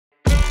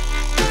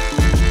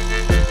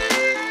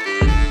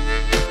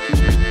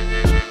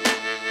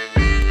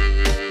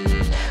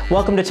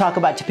Welcome to Talk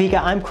About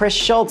Topeka. I'm Chris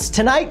Schultz.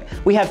 Tonight,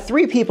 we have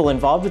 3 people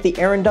involved with the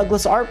Aaron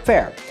Douglas Art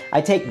Fair.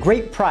 I take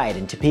great pride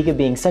in Topeka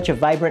being such a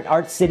vibrant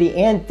art city,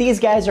 and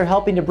these guys are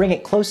helping to bring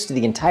it close to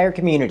the entire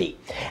community.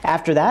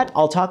 After that,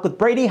 I'll talk with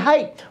Brady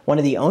Hight, one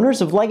of the owners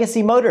of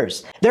Legacy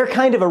Motors. They're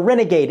kind of a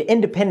renegade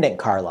independent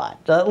car lot,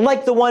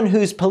 like the one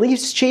whose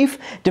police chief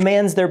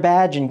demands their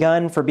badge and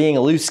gun for being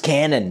a loose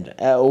cannon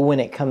when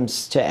it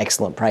comes to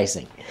excellent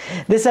pricing.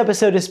 This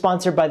episode is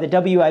sponsored by the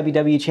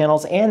WIBW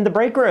channels and The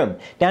Break Room,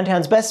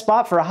 downtown's best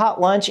spot for a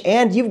hot lunch,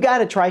 and you've got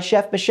to try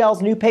Chef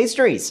Michelle's new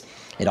pastries.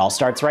 It all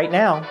starts right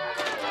now.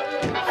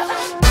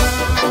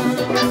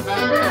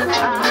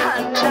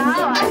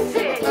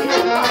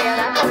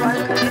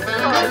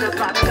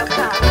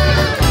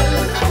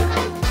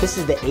 This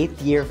is the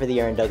 8th year for the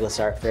Aaron Douglas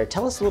Art Fair.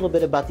 Tell us a little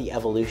bit about the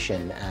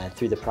evolution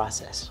through the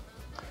process.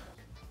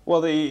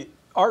 Well, the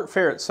art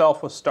fair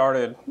itself was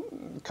started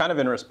kind of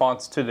in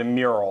response to the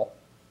mural,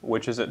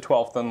 which is at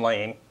 12th and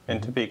Lane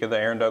in Topeka, the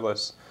Aaron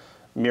Douglas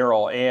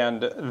mural,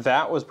 and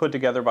that was put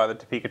together by the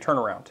Topeka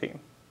Turnaround Team,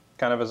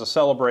 kind of as a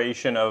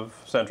celebration of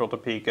Central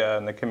Topeka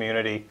and the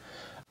community.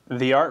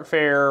 The art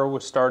fair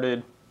was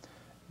started,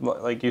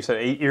 like you said,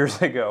 8 years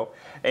ago,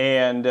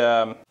 and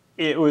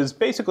it was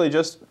basically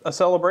just a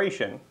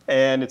celebration,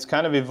 and it's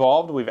kind of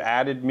evolved. We've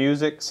added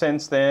music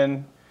since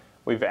then.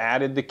 We've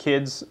added the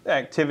kids'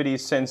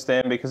 activities since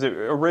then, because it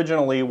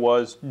originally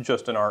was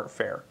just an art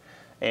fair.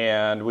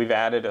 And we've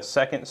added a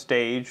second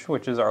stage,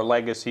 which is our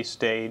legacy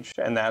stage,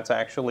 and that's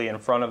actually in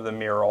front of the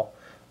mural,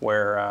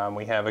 where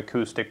we have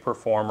acoustic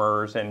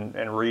performers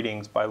and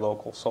readings by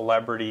local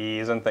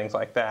celebrities and things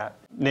like that.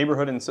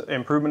 Neighborhood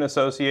improvement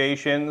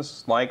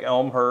associations like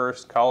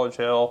Elmhurst, College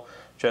Hill,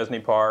 Chesney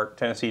Park,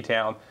 Tennessee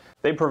Town,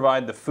 they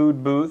provide the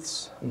food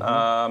booths.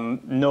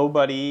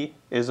 Nobody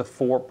is a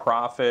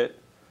for-profit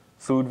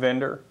food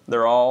vendor.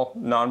 They're all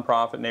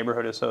nonprofit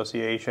neighborhood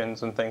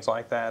associations and things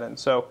like that, and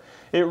so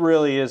it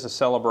really is a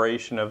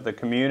celebration of the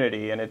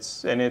community, and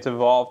it's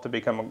evolved to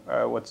become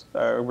what's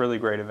a really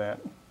great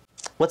event.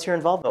 What's your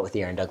involvement with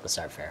the Aaron Douglas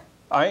Art Fair?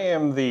 I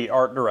am the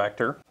art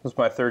director. This is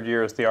my 3rd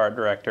year as the art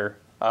director.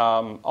 A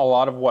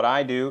lot of what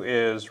I do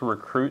is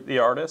recruit the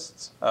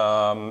artists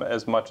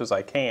as much as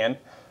I can,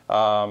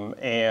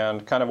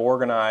 and kind of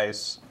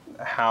organize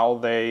how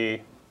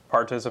they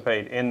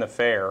participate in the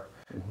fair.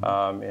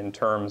 In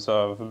terms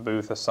of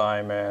booth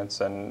assignments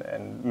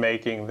and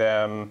making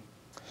them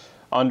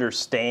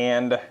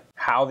understand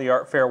how the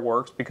art fair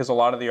works, because a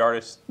lot of the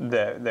artists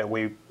that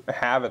we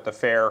have at the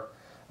fair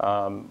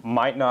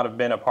might not have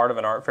been a part of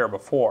an art fair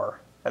before,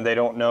 and they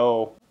don't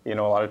know, a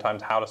lot of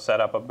times how to set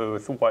up a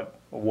booth,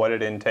 what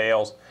it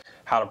entails,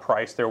 how to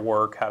price their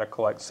work, how to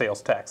collect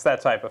sales tax,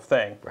 that type of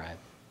thing. Right.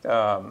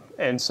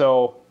 And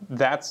so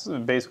that's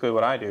basically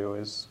what I do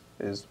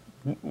is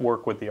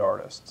work with the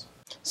artists.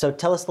 So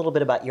tell us a little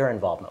bit about your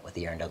involvement with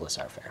the Aaron Douglas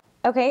Art Fair.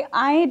 Okay,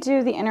 I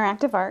do the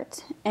interactive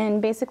art,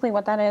 and basically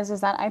what that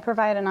is that I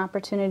provide an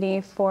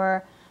opportunity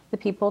for the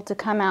people to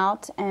come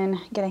out and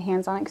get a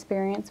hands-on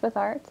experience with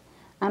art.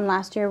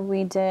 Last year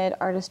we did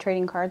artist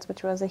trading cards,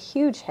 which was a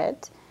huge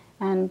hit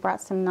and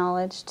brought some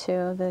knowledge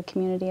to the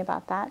community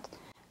about that.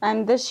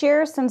 This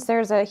year, since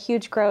there's a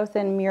huge growth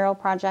in mural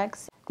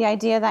projects, the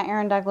idea that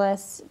Aaron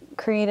Douglas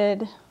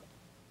created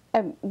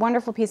a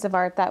wonderful piece of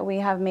art that we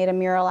have made a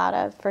mural out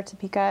of for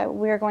Topeka.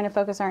 We're going to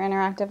focus our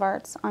interactive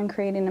arts on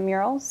creating the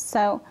murals.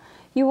 So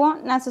you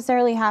won't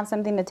necessarily have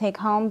something to take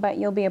home, but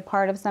you'll be a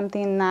part of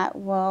something that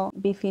will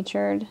be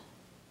featured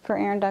for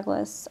Aaron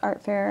Douglas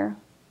Art Fair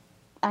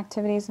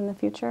activities in the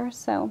future.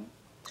 So,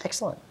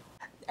 excellent.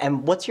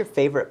 And what's your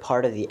favorite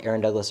part of the Aaron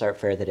Douglas Art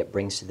Fair that it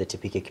brings to the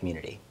Topeka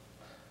community?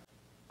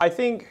 I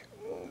think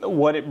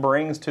what it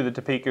brings to the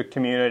Topeka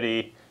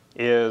community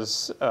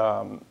is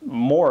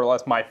more or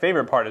less, my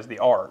favorite part is the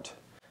art.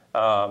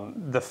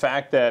 The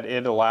fact that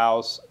it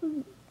allows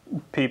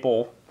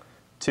people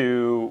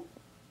to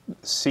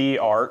see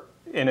art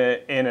in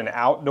an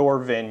outdoor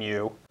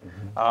venue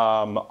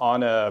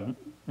on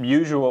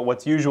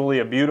what's usually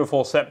a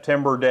beautiful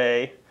September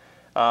day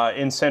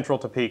in Central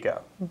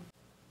Topeka.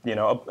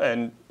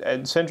 And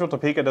Central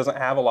Topeka doesn't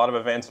have a lot of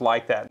events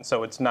like that, and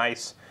so it's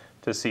nice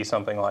to see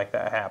something like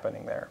that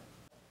happening there.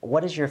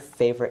 What is your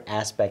favorite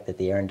aspect that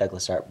the Aaron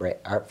Douglas Art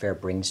Fair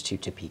brings to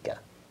Topeka?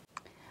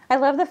 I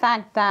love the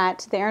fact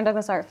that the Aaron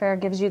Douglas Art Fair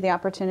gives you the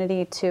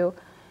opportunity to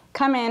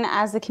come in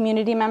as a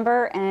community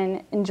member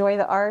and enjoy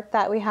the art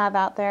that we have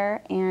out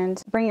there,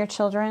 and bring your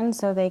children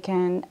so they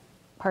can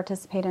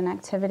participate in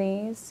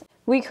activities.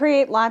 We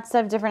create lots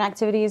of different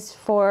activities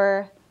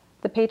for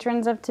the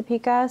patrons of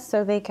Topeka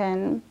so they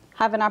can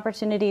have an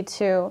opportunity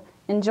to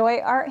enjoy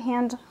art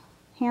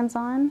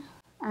hands-on.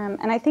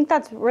 And I think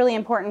that's really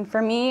important for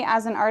me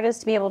as an artist,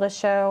 to be able to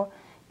show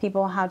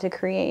people how to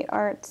create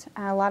art.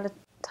 A lot of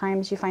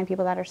times you find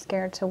people that are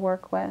scared to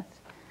work with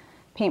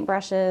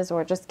paintbrushes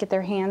or just get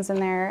their hands in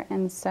there.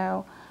 And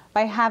so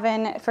by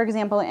having, for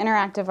example,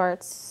 interactive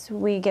arts,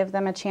 we give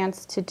them a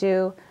chance to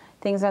do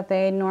things that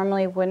they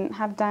normally wouldn't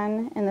have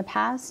done in the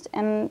past.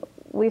 And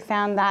we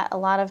found that a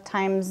lot of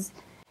times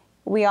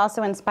we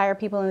also inspire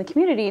people in the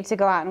community to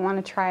go out and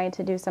want to try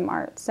to do some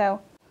art.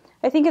 So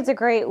I think it's a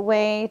great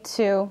way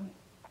to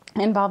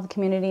involve the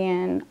community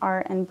in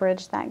art and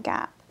bridge that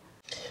gap.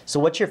 So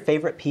what's your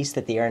favorite piece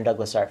that the Aaron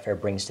Douglas Art Fair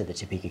brings to the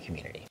Topeka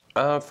community?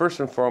 First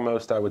and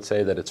foremost, I would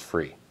say that it's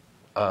free.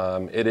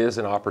 It is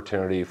an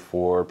opportunity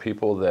for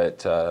people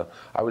that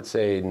I would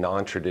say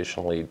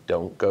non-traditionally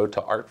don't go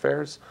to art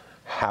fairs,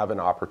 have an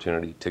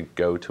opportunity to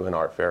go to an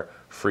art fair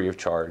free of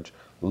charge,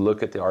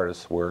 look at the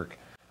artist's work,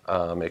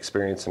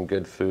 experience some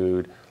good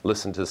food,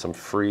 listen to some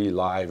free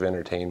live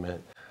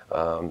entertainment.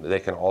 They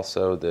can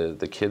also,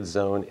 the kids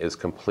zone is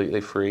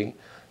completely free.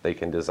 They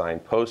can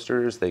design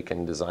posters, they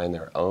can design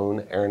their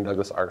own Aaron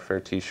Douglas Art Fair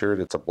t-shirt.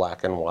 It's a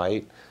black and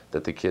white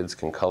that the kids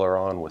can color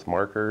on with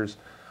markers.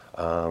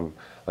 Like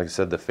I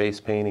said, the face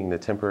painting, the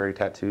temporary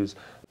tattoos,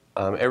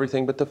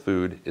 everything but the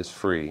food is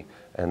free.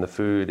 And the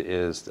food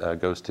is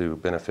goes to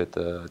benefit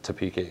the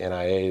Topeka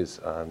NIA's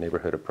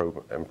Neighborhood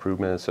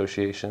Improvement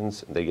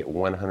Associations. They get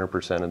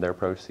 100% of their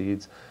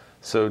proceeds.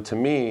 So to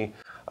me,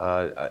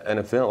 an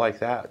event like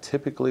that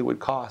typically would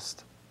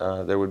cost.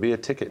 There would be a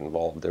ticket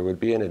involved. There would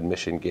be an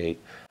admission gate.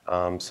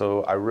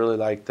 So I really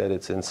like that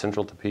it's in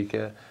central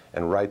Topeka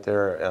and right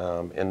there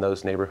in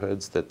those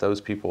neighborhoods, that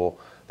those people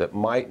that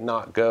might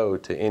not go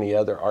to any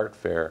other art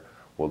fair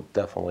will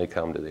definitely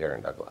come to the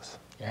Aaron Douglas.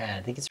 Yeah,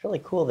 I think it's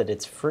really cool that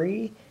it's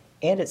free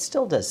and it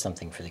still does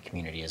something for the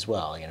community as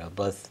well, you know,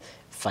 both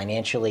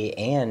financially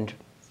and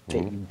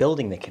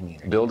building the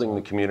community. Building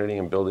the community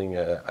and building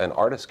an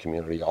artist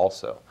community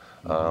also.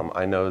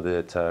 I know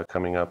that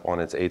coming up on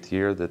its 8th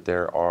year that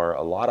there are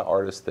a lot of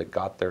artists that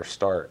got their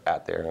start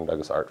at the Aaron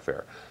Douglas Art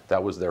Fair.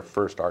 That was their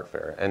first art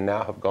fair and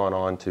now have gone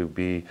on to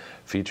be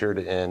featured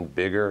in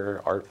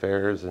bigger art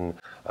fairs and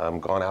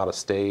gone out of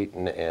state,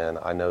 and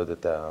I know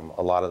that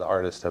a lot of the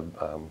artists have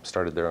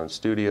started their own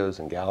studios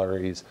and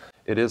galleries.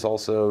 It is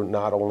also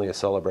not only a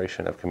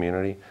celebration of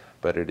community,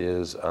 but it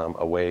is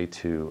a way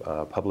to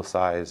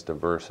publicize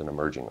diverse and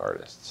emerging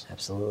artists.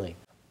 Absolutely.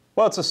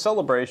 Well, it's a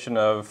celebration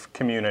of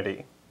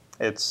community.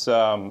 It's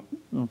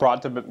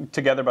brought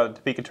together by the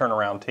Topeka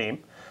Turnaround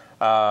Team,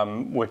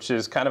 which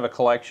is kind of a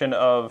collection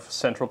of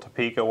Central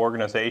Topeka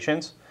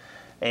organizations.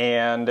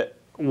 And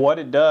what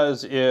it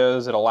does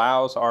is it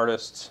allows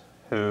artists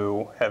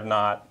who have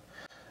not,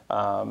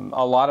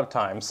 a lot of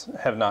times,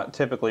 have not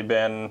typically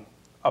been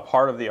a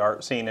part of the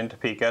art scene in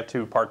Topeka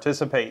to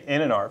participate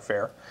in an art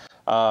fair,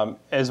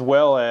 as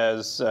well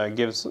as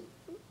gives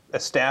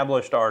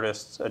established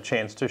artists a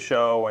chance to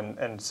show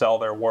and sell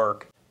their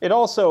work. It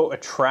also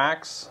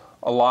attracts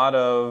a lot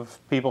of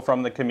people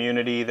from the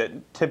community that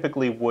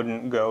typically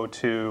wouldn't go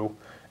to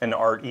an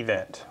art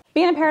event.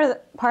 Being a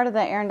part of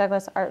the Aaron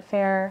Douglas Art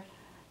Fair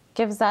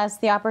gives us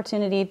the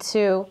opportunity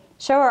to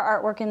show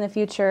our artwork in the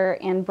future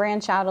and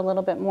branch out a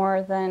little bit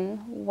more than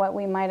what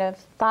we might have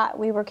thought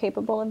we were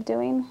capable of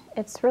doing.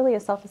 It's really a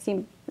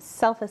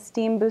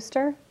self-esteem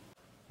booster.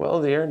 Well,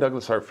 the Aaron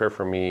Douglas Art Fair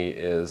for me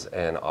is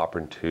an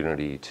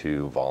opportunity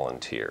to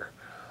volunteer.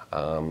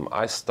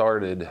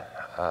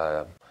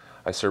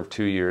 I served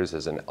 2 years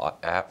as an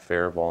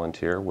at-fair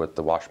volunteer with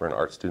the Washburn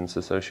Art Students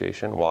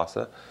Association,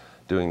 WASA,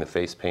 doing the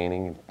face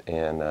painting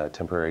and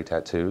temporary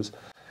tattoos.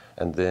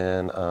 And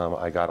then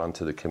I got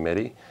onto the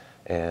committee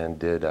and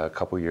did a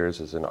couple years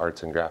as an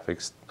arts and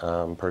graphics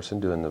person,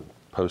 doing the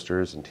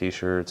posters and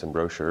t-shirts and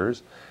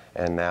brochures.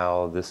 And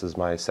now this is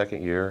my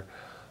 2nd year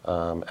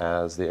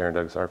as the Aaron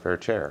Douglas Art Fair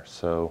chair.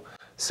 So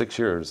 6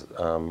 years,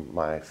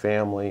 my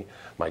family,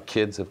 my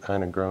kids have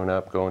kind of grown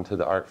up going to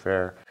the art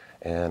fair.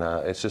 And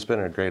it's just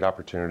been a great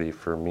opportunity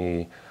for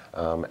me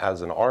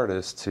as an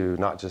artist to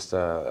not just,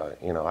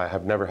 you know, I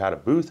have never had a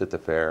booth at the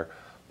fair,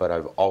 but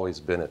I've always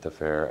been at the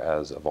fair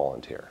as a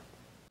volunteer.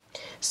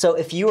 So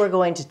if you were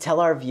going to tell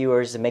our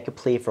viewers and make a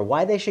plea for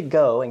why they should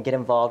go and get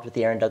involved with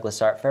the Aaron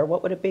Douglas Art Fair,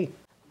 what would it be?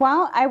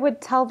 Well, I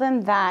would tell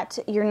them that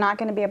you're not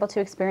going to be able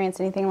to experience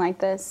anything like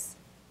this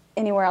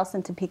anywhere else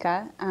in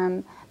Topeka,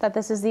 that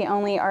this is the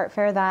only art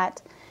fair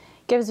that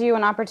gives you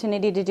an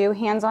opportunity to do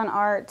hands-on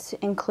art,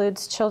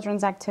 includes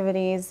children's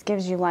activities,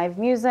 gives you live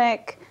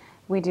music.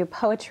 We do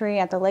poetry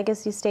at the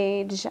Legacy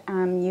stage.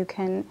 You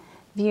can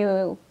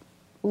view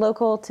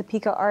local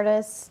Topeka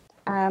artists.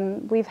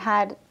 We've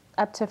had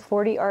up to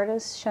 40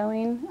 artists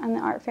showing on the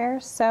art fair.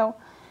 So,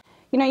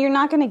 you know, you're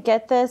not going to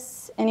get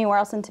this anywhere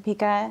else in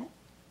Topeka,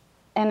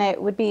 and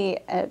it would be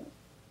a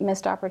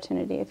missed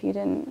opportunity if you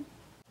didn't.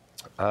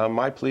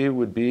 My plea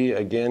would be,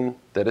 again,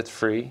 that it's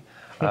free.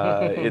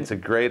 It's a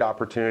great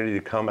opportunity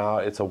to come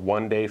out. It's a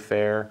one-day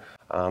fair.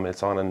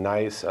 It's on a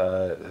nice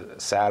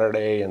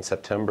Saturday in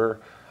September.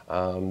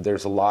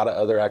 There's a lot of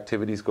other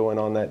activities going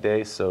on that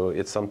day, so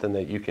it's something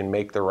that you can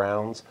make the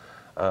rounds.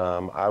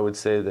 I would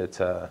say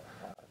that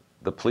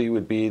the plea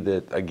would be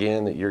that,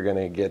 again, that you're going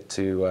to get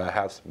to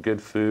have some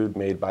good food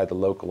made by the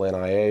local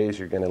NIAs.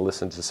 You're going to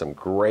listen to some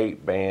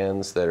great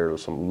bands that are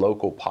some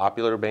local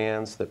popular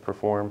bands that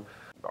perform.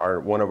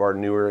 One of our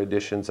newer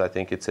additions, I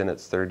think it's in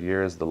its 3rd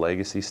year, is the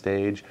Legacy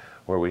stage,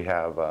 where we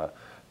have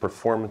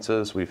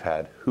performances. We've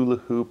had hula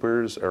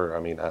hoopers, or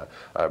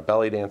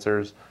belly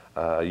dancers,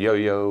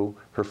 yo-yo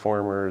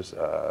performers,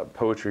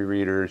 poetry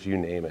readers, you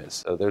name it.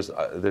 So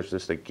there's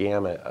just a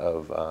gamut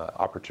of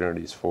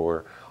opportunities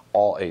for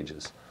all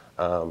ages.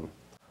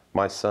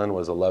 My son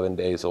was 11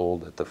 days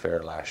old at the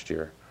fair last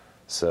year.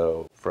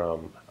 So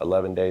from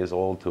 11 days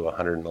old to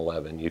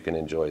 111, you can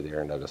enjoy the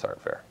Aaron Douglas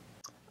Art Fair.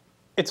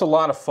 It's a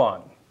lot of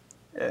fun.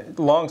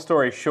 Long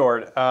story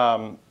short,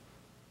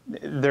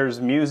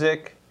 there's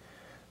music,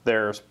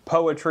 there's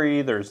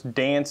poetry, there's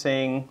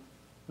dancing,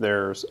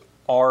 there's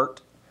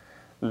art,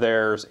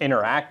 there's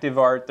interactive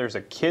art, there's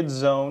a kids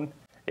zone.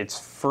 It's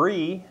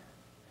free.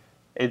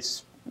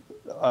 There's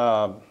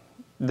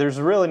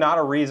really not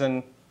a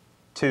reason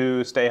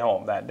to stay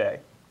home that day.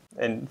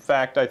 In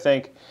fact, I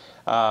think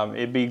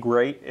it'd be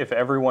great if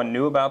everyone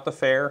knew about the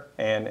fair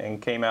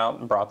and came out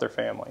and brought their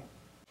family.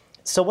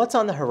 So what's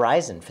on the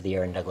horizon for the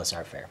Aaron Douglas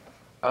Art Fair?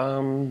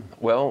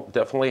 Well,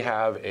 definitely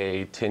have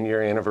a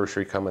 10-year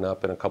anniversary coming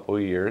up in a couple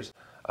of years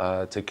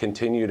to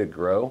continue to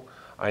grow.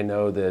 I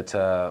know that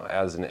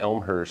as an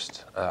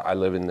Elmhurst, I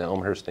live in the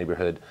Elmhurst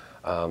neighborhood,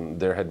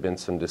 there had been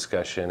some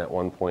discussion at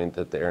one point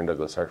that the Aaron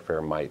Douglas Art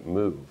Fair might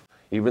move.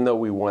 Even though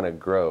we want to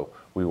grow,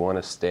 we want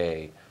to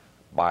stay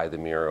by the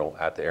mural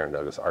at the Aaron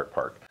Douglas Art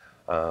Park.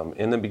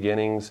 In the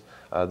beginnings,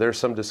 there's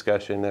some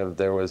discussion of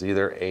there was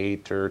either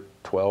 8 or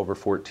 12 or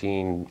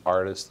 14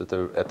 artists at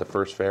the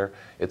first fair.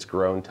 It's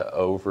grown to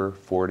over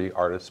 40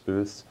 artist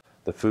booths.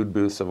 The food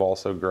booths have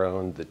also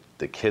grown.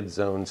 The kids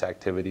zones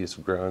activities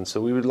have grown.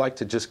 So we would like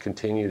to just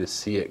continue to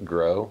see it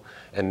grow.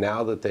 And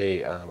now that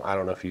they, I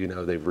don't know if you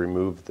know, they've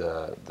removed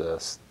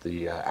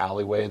the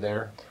alleyway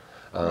there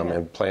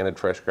and planted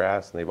fresh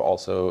grass. And they've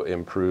also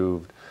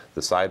improved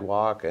the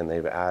sidewalk, and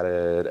they've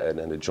added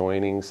an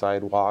adjoining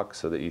sidewalk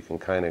so that you can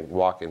kind of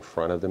walk in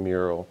front of the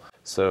mural.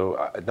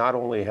 So not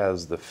only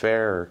has the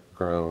fair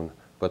grown,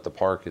 but the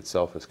park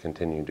itself has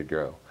continued to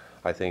grow.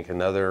 I think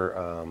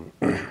another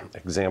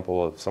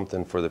example of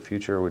something for the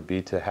future would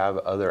be to have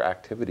other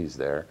activities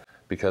there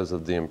because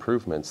of the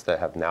improvements that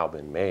have now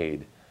been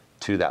made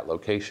to that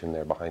location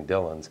there behind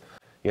Dillon's.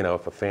 You know,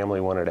 if a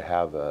family wanted to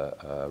have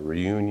a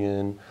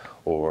reunion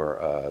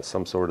or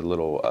some sort of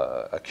little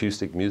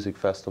acoustic music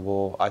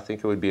festival, I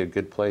think it would be a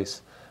good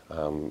place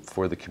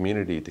for the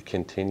community to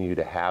continue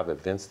to have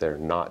events there,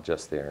 not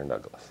just the Aaron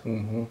Douglas.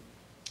 Mm-hmm.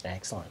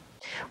 Excellent.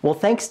 Well,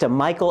 thanks to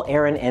Michael,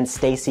 Aaron, and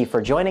Staci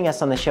for joining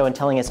us on the show and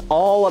telling us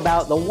all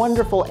about the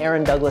wonderful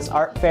Aaron Douglas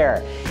Art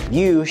Fair.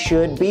 You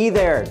should be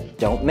there.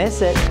 Don't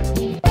miss it.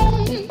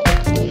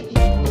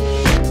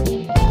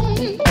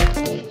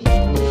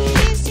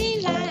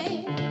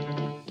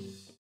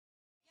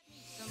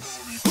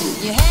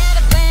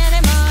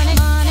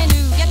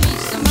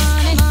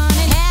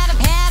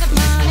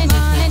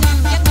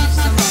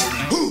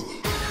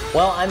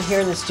 Well, I'm here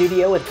in the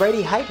studio with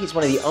Brady Hight. He's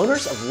one of the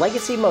owners of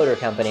Legacy Motor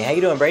Company. How you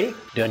doing, Brady?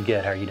 Doing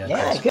good. How are you doing,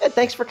 Yeah, Chris? good.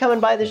 Thanks for coming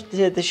by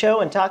the show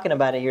and talking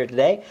about it here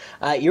today.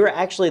 You were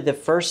actually the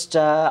first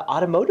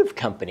automotive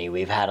company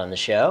we've had on the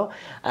show,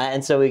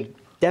 and so we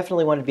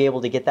definitely wanted to be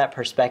able to get that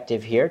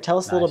perspective here. Tell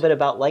us a little bit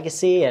about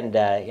Legacy and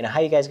how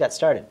you guys got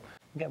started.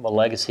 Yeah, well,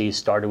 Legacy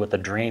started with a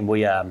dream.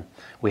 We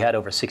had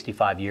over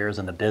 65 years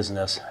in the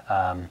business.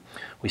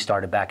 We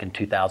started back in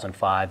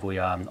 2005. We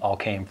all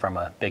came from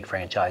a big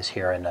franchise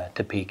here in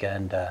Topeka,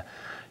 and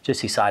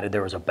just decided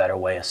there was a better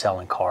way of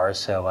selling cars.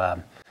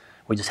 So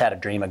we just had a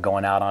dream of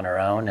going out on our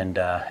own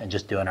and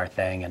just doing our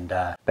thing. And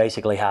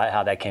basically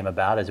how that came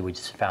about is we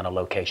just found a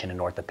location in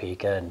North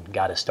Topeka and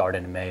got us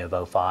started in May of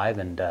 '05.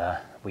 And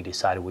we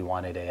decided we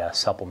wanted a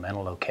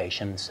supplemental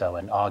location. So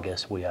in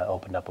August, we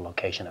opened up a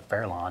location at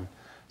Fairlawn,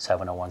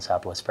 701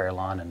 Southwest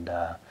Fairlawn, and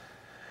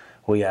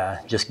we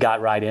just got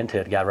right into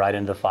it, got right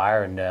into the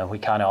fire, and we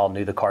kind of all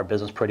knew the car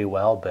business pretty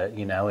well, but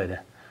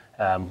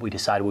we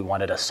decided we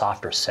wanted a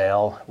softer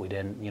sale. We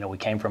didn't, we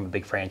came from a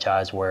big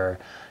franchise where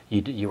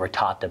you were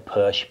taught to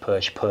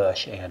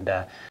push, and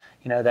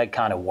that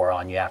kind of wore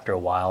on you after a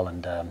while,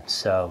 and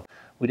so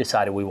we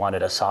decided we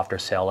wanted a softer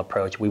sale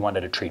approach. We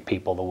wanted to treat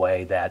people the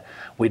way that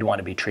we'd want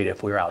to be treated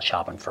if we were out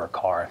shopping for a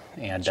car,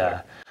 and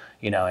Sure.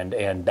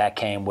 And that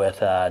came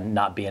with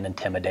not being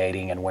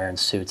intimidating and wearing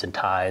suits and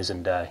ties,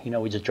 and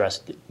we just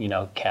dressed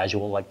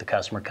casual like the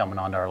customer coming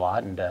onto our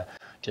lot, and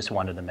just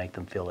wanted to make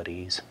them feel at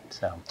ease.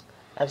 So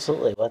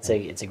Absolutely. Well,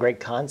 it's a great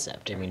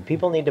concept. I mean,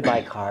 people need to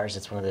buy cars.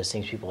 It's one of those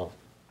things people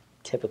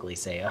typically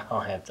say, oh,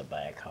 I have to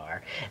buy a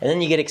car. And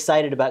then you get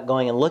excited about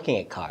going and looking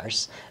at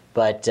cars.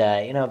 But,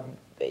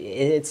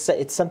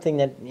 it's something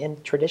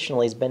that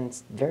traditionally has been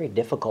very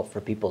difficult for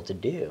people to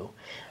do.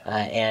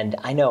 And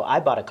I know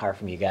I bought a car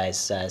from you guys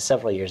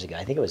several years ago.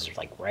 I think it was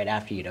like right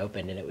after you'd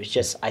opened, and it was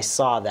just, I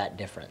saw that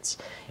difference.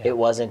 Yeah. It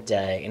wasn't,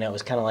 it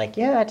was kind of like,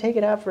 yeah, take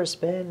it out for a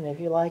spin, and if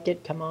you like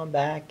it, come on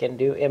back and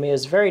do. I mean, it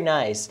was very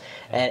nice,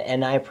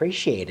 and I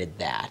appreciated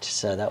that.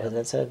 So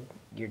that's a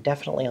you're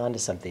definitely onto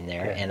something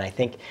there. Good. And I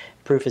think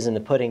proof is in the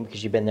pudding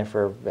because you've been there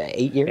for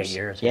 8 years. 8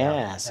 years, yeah.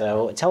 yeah.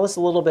 So tell us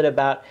a little bit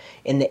about,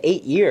 in the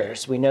 8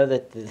 years, we know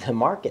that the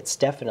market's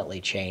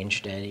definitely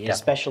changed,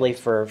 especially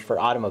for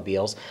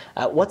automobiles.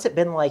 What's it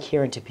been like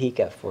here in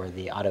Topeka for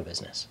the auto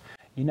business?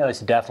 You know,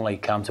 it definitely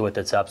comes with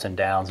its ups and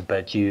downs,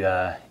 but you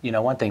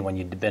know, one thing when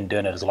you've been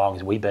doing it as long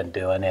as we've been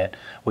doing it,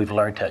 we've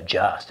learned to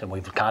adjust, and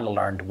we've kind of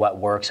learned what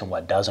works and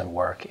what doesn't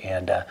work.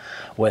 And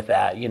with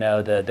that, you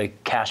know, the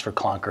cash for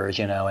clunkers,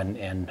 you know,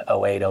 in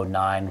 08,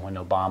 09, when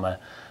Obama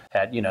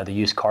had, you know, the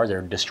used cars, they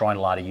were destroying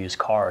a lot of used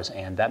cars,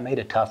 and that made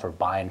it tougher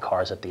buying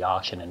cars at the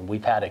auction. And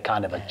we've had to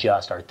kind of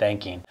adjust our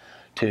thinking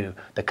to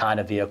the kind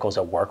of vehicles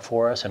that work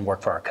for us and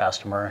work for our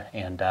customer.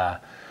 And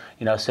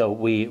you know, so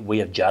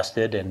we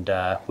adjusted, and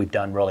we've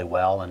done really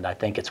well, and I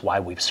think it's why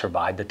we've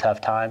survived the tough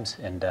times.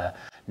 And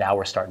now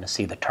we're starting to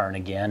see the turn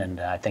again, and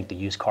I think the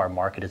used car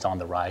market is on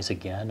the rise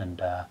again.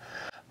 And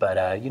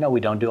but you know, we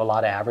don't do a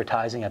lot of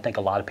advertising. I think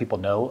a lot of people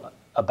know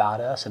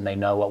about us, and they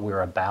know what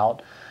we're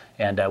about.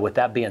 And with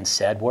that being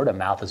said, word of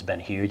mouth has been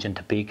huge in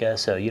Topeka.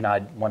 So, you know, I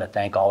want to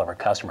thank all of our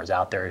customers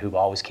out there who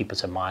always keep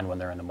us in mind when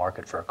they're in the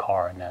market for a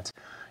car, and that's,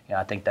 you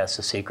know, I think that's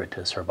the secret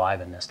to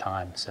surviving this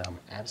time. So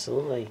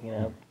absolutely, you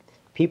know.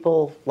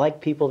 People like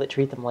people that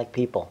treat them like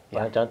people,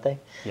 yeah. Don't they?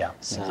 Yeah,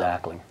 so,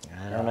 exactly.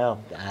 I don't know.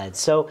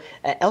 So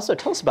also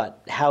tell us about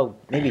how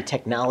maybe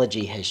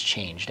technology has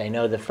changed. I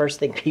know the first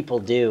thing people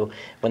do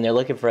when they're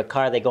looking for a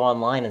car, they go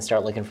online and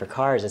start looking for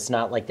cars. It's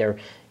not like they're,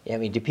 I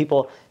mean, do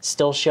people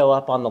still show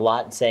up on the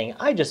lot and saying,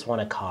 I just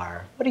want a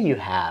car, what do you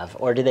have?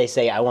 Or do they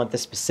say, I want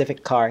this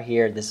specific car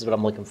here, this is what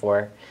I'm looking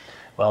for?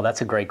 Well,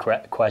 that's a great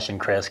question,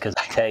 Chris, because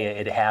I tell you,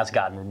 it has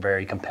gotten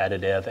very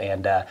competitive,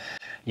 and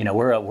you know,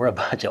 we're a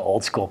bunch of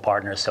old school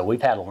partners, so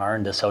we've had to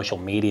learn the social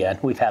media,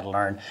 and we've had to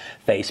learn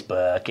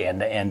Facebook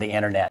and the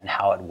internet and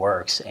how it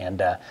works. And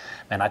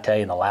man, I tell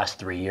you, in the last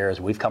 3 years,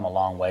 we've come a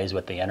long ways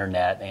with the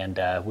internet,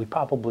 and we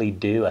probably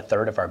do a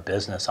third of our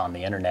business on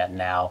the internet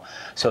now.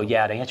 So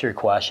yeah, to answer your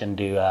question,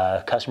 do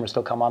customers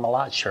still come on the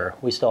lot? Sure,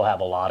 we still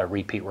have a lot of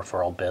repeat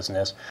referral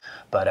business,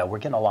 but we're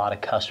getting a lot of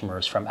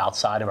customers from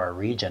outside of our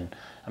region.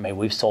 I mean,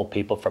 we've sold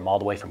people from all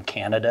the way from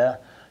Canada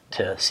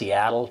to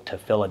Seattle to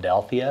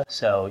Philadelphia.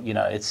 So, you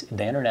know,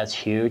 the internet's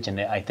huge,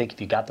 and I think if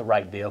you got the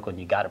right vehicle and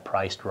you got it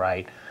priced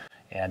right,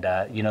 and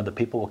you know, the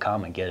people will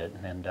come and get it.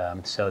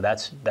 And so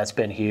that's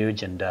been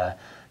huge, and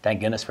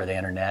thank goodness for the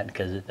internet,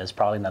 because that's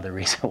probably another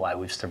reason why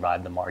we've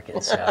survived the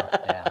market. So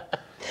yeah.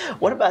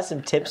 What about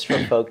some tips for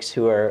folks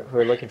who are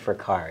looking for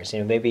cars? You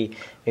know, maybe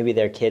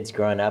their kids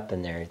growing up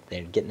and they're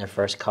getting their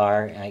first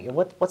car.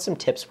 What's some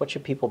tips? What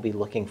should people be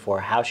looking for?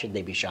 How should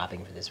they be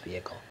shopping for this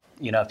vehicle?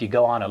 You know, if you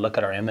go on and look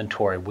at our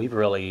inventory, we've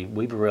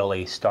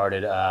really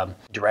started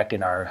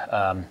directing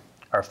our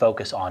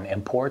focus on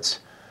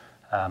imports.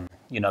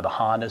 You know, the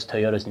Hondas,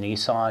 Toyotas,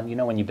 Nissan. You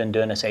know, when you've been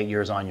doing this 8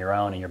 years on your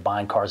own and you're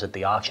buying cars at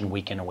the auction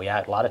week in and week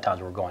out, a lot of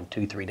times we're going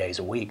 2-3 days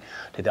a week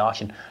to the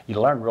auction.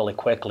 You learn really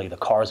quickly the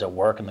cars that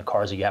work and the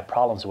cars that you have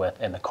problems with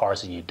and the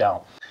cars that you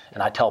don't.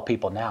 And I tell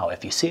people now,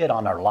 if you see it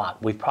on our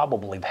lot, we've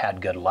probably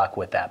had good luck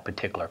with that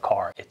particular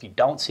car. If you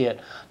don't see it,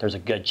 there's a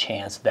good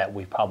chance that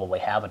we probably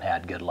haven't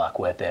had good luck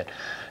with it.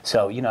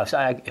 So, you know,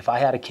 if I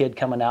had a kid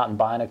coming out and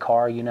buying a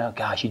car, you know,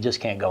 gosh, you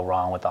just can't go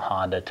wrong with a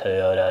Honda,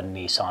 Toyota,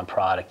 Nissan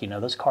product. You know,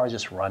 those cars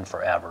just run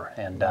forever.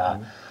 And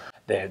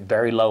they're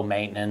very low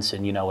maintenance.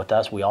 And, you know, with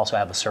us, we also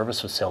have a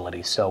service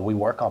facility. So we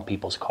work on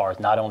people's cars,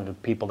 not only the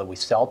people that we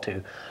sell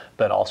to,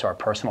 but also our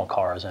personal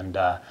cars. And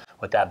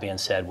with that being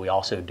said, we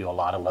also do a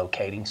lot of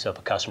locating. So if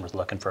a customer's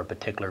looking for a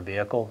particular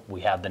vehicle, we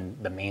have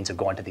the means of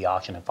going to the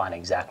auction and finding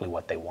exactly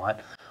what they want.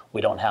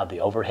 We don't have the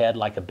overhead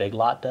like a big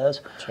lot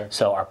does. Sure.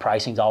 So our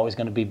pricing's always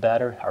going to be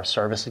better. Our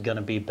service is going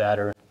to be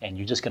better. And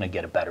you're just going to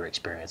get a better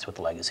experience with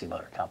the Legacy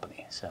Motor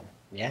Company. So.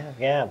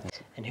 Yeah.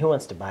 And who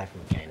wants to buy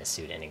from a guy in a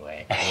suit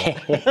anyway?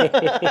 Thinking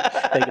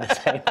the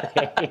same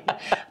thing.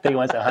 I think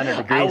once 100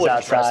 degrees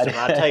outside. Trust him,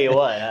 I'll tell you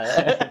what.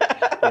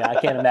 Yeah,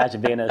 I can't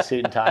imagine being in a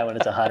suit and tie when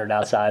it's 100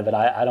 outside, but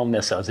I don't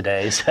miss those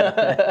days.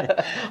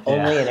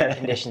 Only in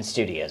air-conditioned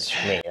studios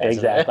for me.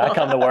 Exactly. I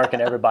come to work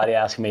and everybody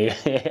asks me,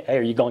 hey,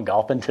 are you going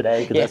golfing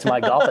today? Because that's my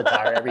golf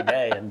attire every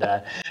day.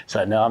 And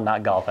so, no, I'm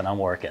not golfing. I'm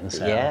working.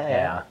 So,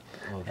 yeah.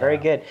 Well, very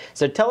good.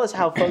 So tell us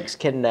how folks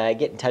can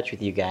get in touch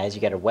with you guys.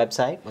 You got a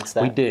website? What's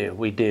that?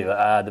 We do.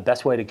 The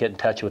best way to get in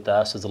touch with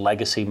us is the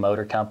Legacy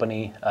Motor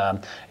Company.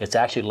 It's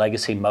actually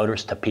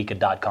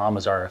legacymotorstopeka.com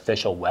is our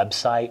official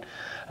website.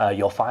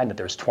 You'll find that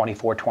there's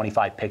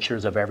 25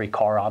 pictures of every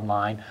car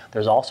online.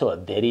 There's also a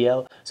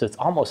video, so it's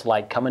almost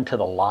like coming to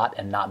the lot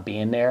and not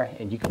being there,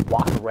 and you can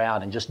walk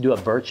around and just do a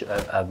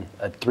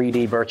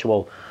 3D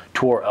virtual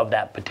tour of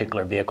that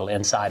particular vehicle,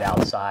 inside,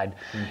 outside.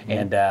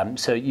 Mm-hmm. And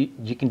so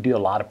you can do a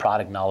lot of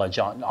product knowledge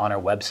on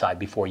our website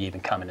before you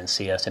even come in and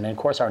see us. And then, of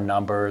course, our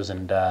numbers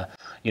and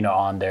you know,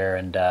 on there,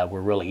 and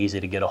we're really easy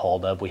to get a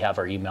hold of. We have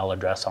our email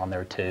address on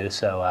there too.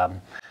 So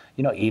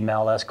you know,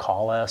 email us,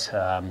 call us,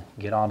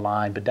 get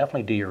online, but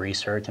definitely do your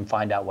research and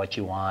find out what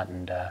you want,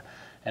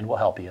 and we'll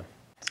help you.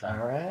 All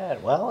right.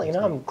 Well, you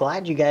know, I'm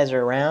glad you guys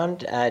are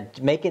around,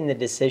 making the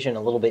decision a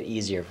little bit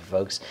easier for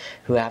folks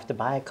who have to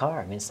buy a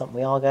car. I mean, it's something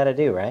we all got to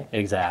do, right?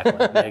 Exactly.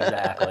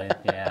 Exactly.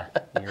 Yeah.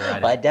 You're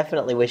right. Well, I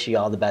definitely wish you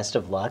all the best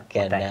of luck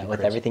and thank you, with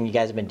Chris. everything you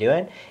guys have been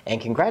doing.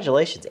 And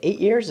congratulations. 8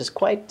 years is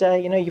quite,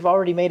 you know, you've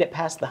already made it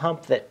past the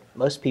hump that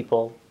most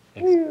people.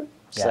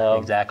 Yeah,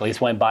 exactly. It's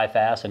went by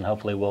fast, and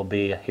hopefully we'll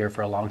be here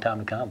for a long time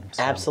to come.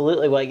 So.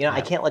 Absolutely. Well, you know, I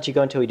can't let you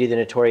go until we do the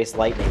notorious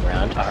lightning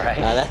round. All right.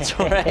 That's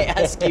where I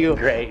ask you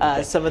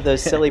some of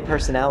those silly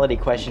personality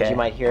questions you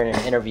might hear in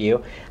an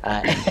interview.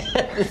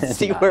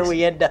 See where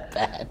we end up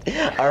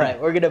at. All right,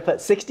 we're going to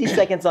put 60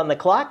 seconds on the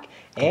clock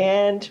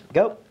and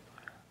go.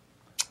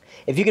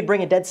 If you could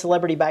bring a dead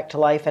celebrity back to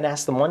life and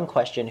ask them one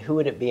question, who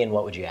would it be and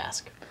what would you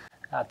ask?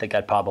 I think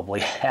I'd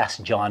probably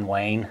ask John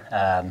Wayne.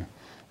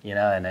 You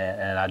know, and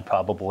I'd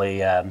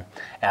probably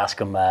ask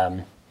him,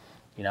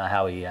 you know,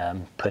 how he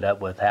put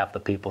up with half the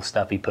people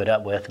stuff he put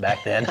up with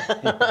back then.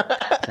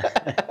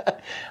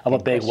 I'm a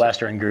big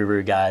Western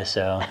guru guy,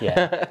 so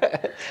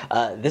yeah.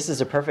 This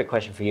is a perfect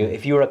question for you.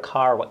 If you were a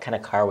car, what kind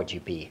of car would you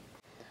be?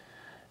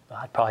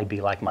 I'd probably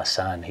be like my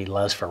son. He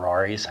loves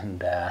Ferraris,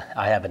 and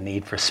I have a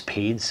need for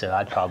speed, so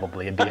I'd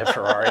probably be a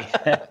Ferrari.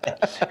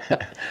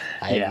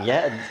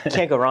 Yeah, you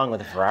can't go wrong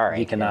with a Ferrari.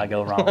 You cannot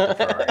go wrong with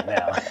a Ferrari,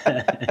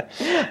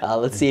 no.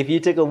 Let's see, if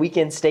you took a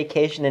weekend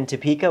staycation in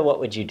Topeka,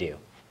 what would you do?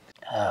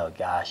 Oh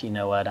gosh, you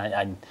know what?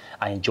 I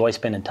enjoy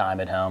spending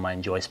time at home. I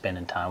enjoy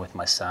spending time with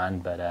my son.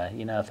 But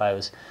you know, if I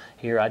was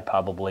here, I'd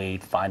probably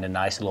find a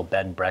nice little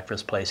bed and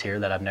breakfast place here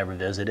that I've never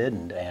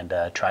visited,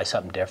 and try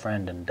something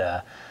different, and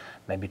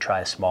maybe try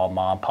a small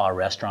mom and pop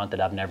restaurant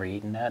that I've never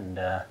eaten at,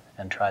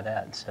 and try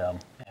that. So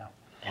yeah.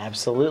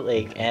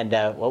 Absolutely. And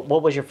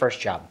what was your first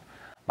job?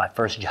 My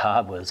first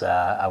job was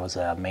I was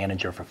a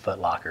manager for Foot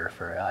Locker.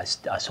 I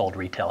sold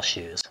retail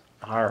shoes.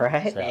 All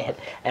right, So.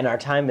 and our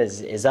time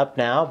is up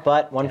now,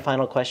 but one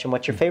final question.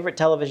 What's your favorite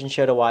television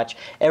show to watch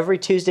every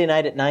Tuesday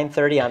night at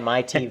 9:30 on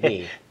my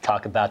TV?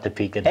 Talk about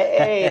Topeka.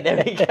 Hey,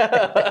 there we go.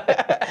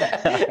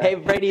 Hey,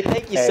 Brady,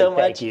 thank you so much.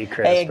 Thank you,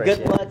 Chris. Hey, good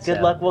Appreciate luck, it.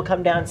 good luck. We'll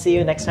come down and see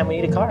you next time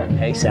we need a car.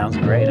 Hey, sounds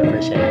great. I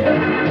appreciate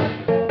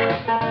it.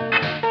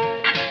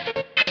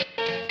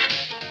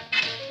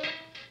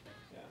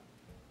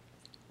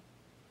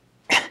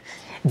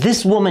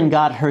 This woman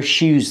got her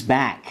shoes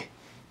back.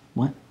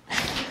 What?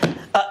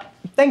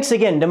 Thanks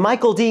again to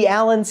Michael D.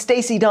 Allen,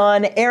 Staci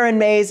Dawn, Aaron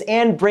Mays,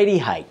 and Brady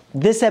Hight.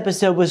 This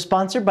episode was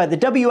sponsored by the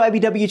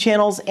WIBW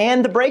channels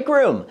and The Break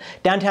Room,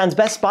 downtown's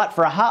best spot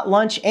for a hot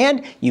lunch,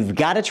 and you've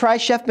got to try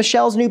Chef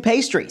Michelle's new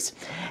pastries.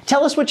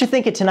 Tell us what you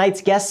think of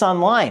tonight's guests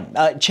online.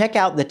 Check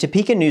out the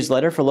Topeka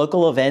newsletter for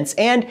local events,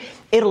 and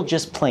it'll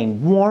just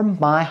plain warm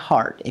my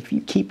heart if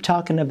you keep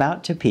talking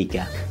about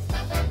Topeka.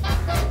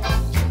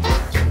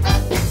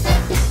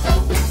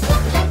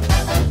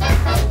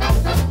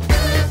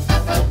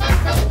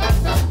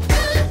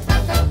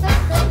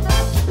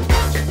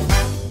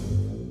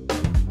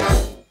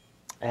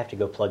 I have to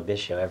go plug this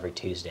show every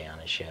Tuesday on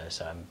a show,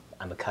 so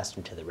I'm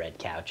accustomed to the red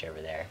couch over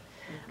there.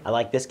 I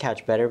like this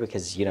couch better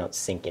because you don't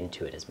sink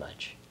into it as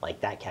much. Like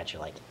that couch,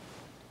 you're like,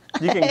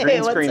 You can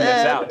green screen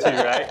this out too,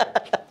 right?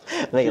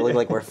 make it look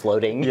like we're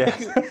floating.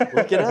 Yes.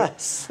 Look at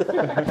us.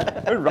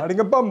 We're riding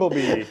a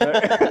bumblebee.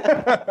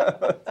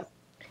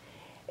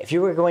 If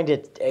you were going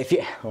to, if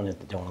you, I don't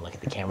want to look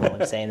at the camera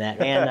when I'm saying that,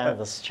 man. I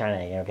was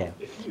trying to, okay.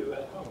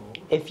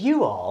 If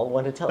you all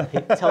want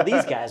to tell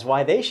these guys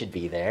why they should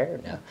be there,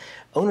 no.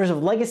 Owners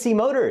of Legacy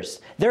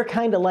Motors, they're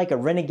kind of like a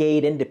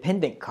renegade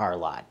independent car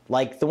lot,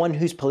 like the one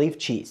whose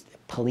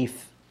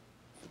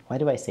why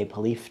do I say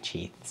police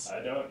cheats?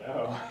 I don't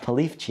know.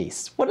 Police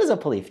cheese. What is a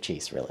police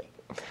cheese, really?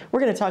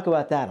 We're going to talk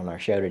about that on our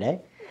show today.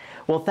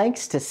 Well,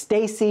 thanks to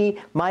Staci,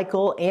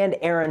 Michael, and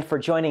Aaron for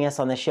joining us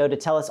on the show to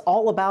tell us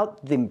all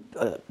about the,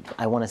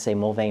 I want to say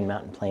Mulvane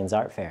Mountain Plains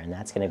Art Fair, and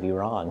that's going to be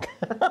wrong.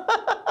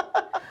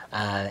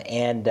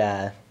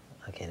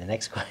 Okay, the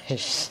next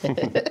question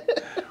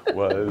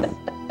Was,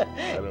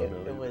 I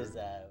don't know.